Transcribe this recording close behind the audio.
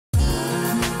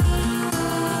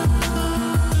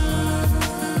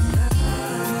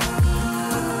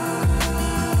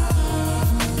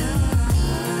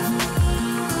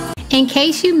In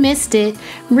case you missed it,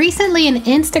 recently an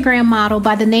Instagram model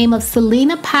by the name of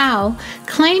Celina Powell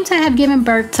claimed to have given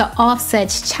birth to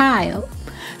Offset's child.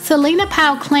 Celina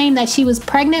Powell claimed that she was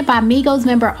pregnant by Migos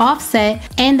member Offset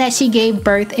and that she gave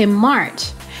birth in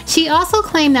March. She also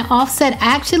claimed that Offset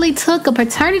actually took a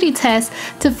paternity test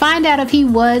to find out if he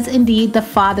was indeed the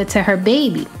father to her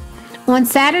baby. On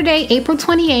Saturday, April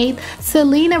 28th,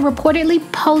 Celina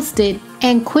reportedly posted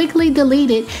and quickly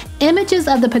deleted images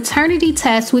of the paternity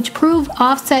test which proved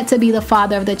Offset to be the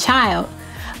father of the child.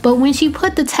 But when she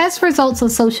put the test results on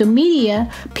social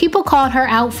media, people called her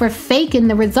out for faking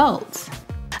the results.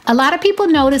 A lot of people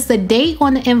noticed the date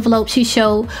on the envelope she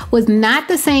showed was not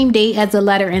the same date as the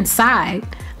letter inside.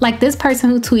 Like this person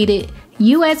who tweeted,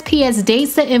 USPS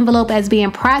dates the envelope as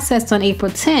being processed on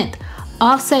April 10th.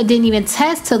 Offset didn't even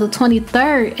test till the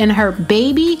 23rd and her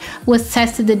baby was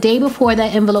tested the day before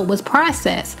that envelope was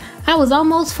processed. I was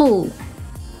almost fooled.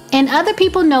 And other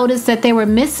people noticed that there were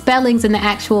misspellings in the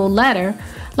actual letter.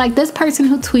 Like this person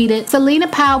who tweeted, Celina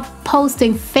Powell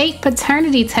posting fake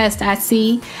paternity test I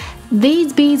see.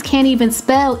 These bees can't even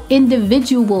spell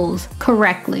individuals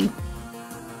correctly.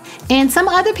 And some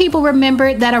other people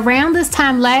remembered that around this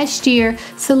time last year,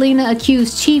 Celina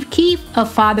accused Chief Keef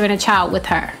of fathering a child with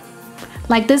her.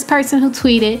 Like this person who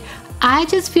tweeted, I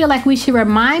just feel like we should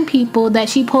remind people that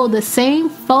she pulled the same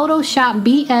Photoshop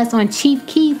BS on Chief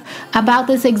Keef about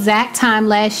this exact time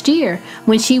last year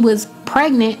when she was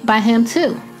pregnant by him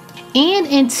too. And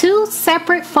in two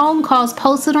separate phone calls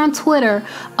posted on Twitter,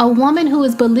 a woman who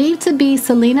is believed to be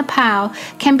Celina Powell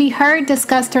can be heard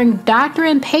discussing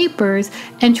doctoring papers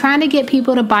and trying to get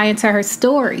people to buy into her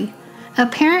story.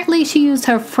 Apparently, she used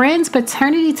her friend's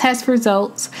paternity test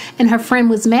results and her friend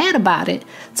was mad about it.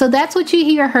 So that's what you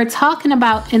hear her talking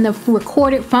about in the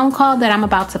recorded phone call that I'm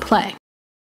about to play.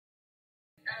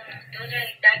 Those are the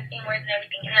exact same words and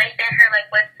everything. And I sent her like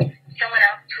what someone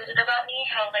else tweeted about me,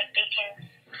 how like they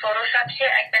can Photoshop shit.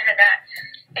 I sent her that.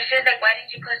 And she was like, why did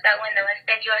you post that one though?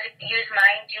 Instead you use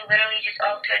mine. You literally just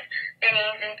altered the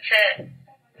names into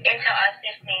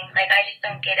Oscar's name. Like I just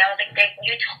don't get it. I was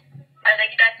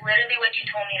like that's literally what you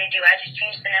told me to do. I just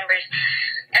changed the numbers.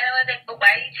 And I was like, but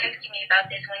why are you texting me about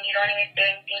this when you don't even say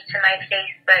anything to my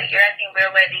face, but you're acting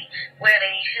real worthy?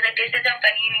 She's like, this isn't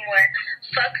funny anymore.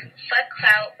 Fuck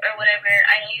clout or whatever.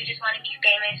 I know you just want to be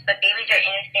famous, but babies are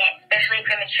innocent, especially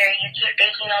premature. You keep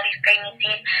faking all these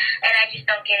pregnancies, and I just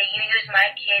don't get it. You use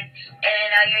my kids, and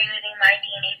now you're using my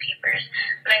DNA papers.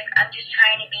 Like, I'm just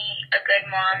trying to be a good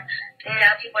mom. And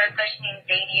now people are questioning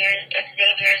Xavier. If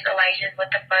Xavier's Elijah's, what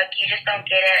the fuck? You just don't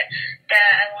get it.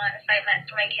 That I want to fight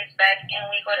for my kids back, and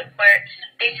we go to court.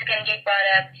 This is gonna get brought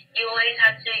up. You always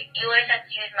have to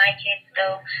use my kids,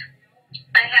 though.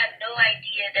 I had no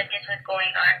idea that this was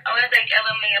going on. I was like,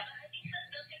 LMAO.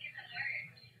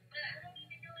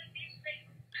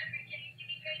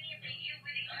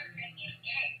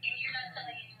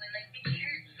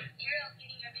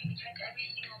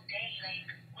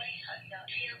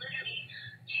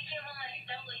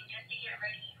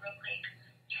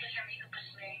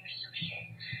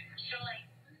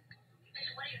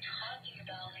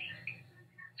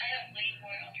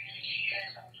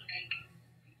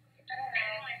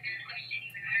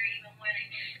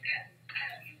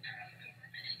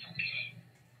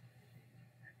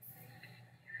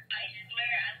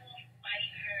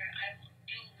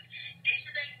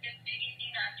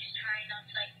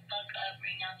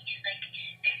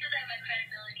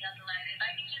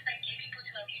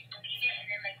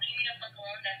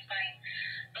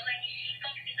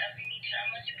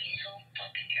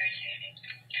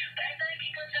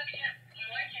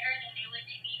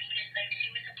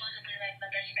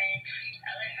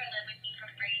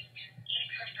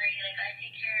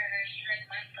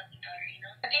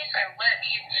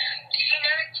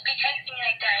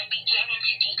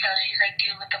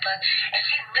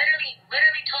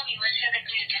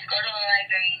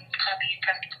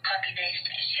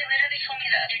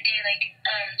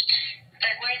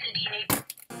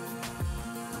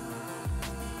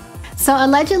 So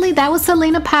allegedly that was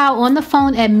Celina Powell on the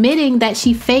phone admitting that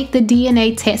she faked the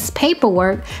DNA test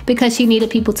paperwork because she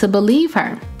needed people to believe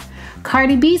her.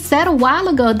 Cardi B said a while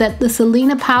ago that the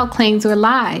Celina Powell claims were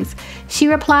lies. She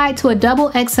replied to a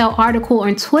XXL article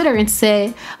on Twitter and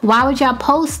said, why would y'all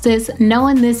post this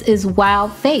knowing this is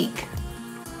wild fake?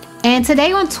 And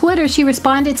today on Twitter, she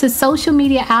responded to social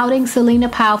media outing Celina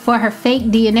Powell for her fake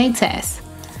DNA test.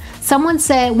 Someone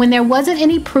said when there wasn't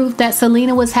any proof that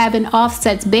Celina was having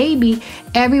Offset's baby,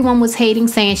 everyone was hating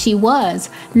saying she was.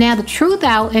 Now the truth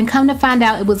out and come to find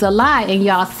out it was a lie and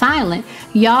y'all silent.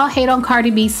 Y'all hate on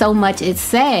Cardi B so much it's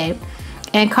sad.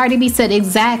 And Cardi B said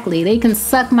exactly, they can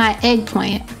suck my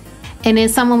eggplant. And then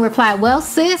someone replied, well,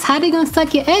 sis, how they gonna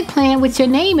suck your eggplant with your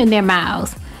name in their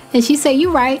mouths? And she said,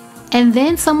 you right. And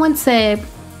then someone said,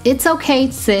 it's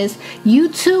okay, sis. You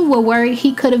too were worried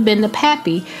he could have been the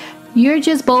pappy. You're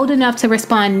just bold enough to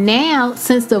respond now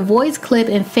since the voice clip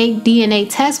and fake DNA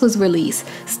test was released.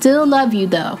 Still love you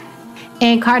though.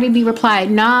 And Cardi B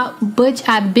replied, nah, Butch,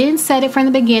 I've been said it from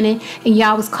the beginning and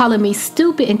y'all was calling me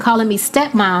stupid and calling me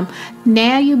stepmom.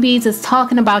 Now you bees is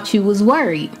talking about you was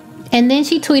worried. And then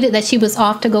she tweeted that she was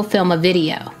off to go film a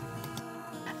video.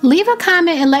 Leave a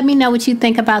comment and let me know what you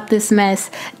think about this mess.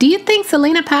 Do you think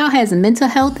Celina Powell has mental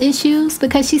health issues?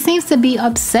 Because she seems to be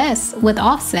obsessed with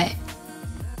Offset.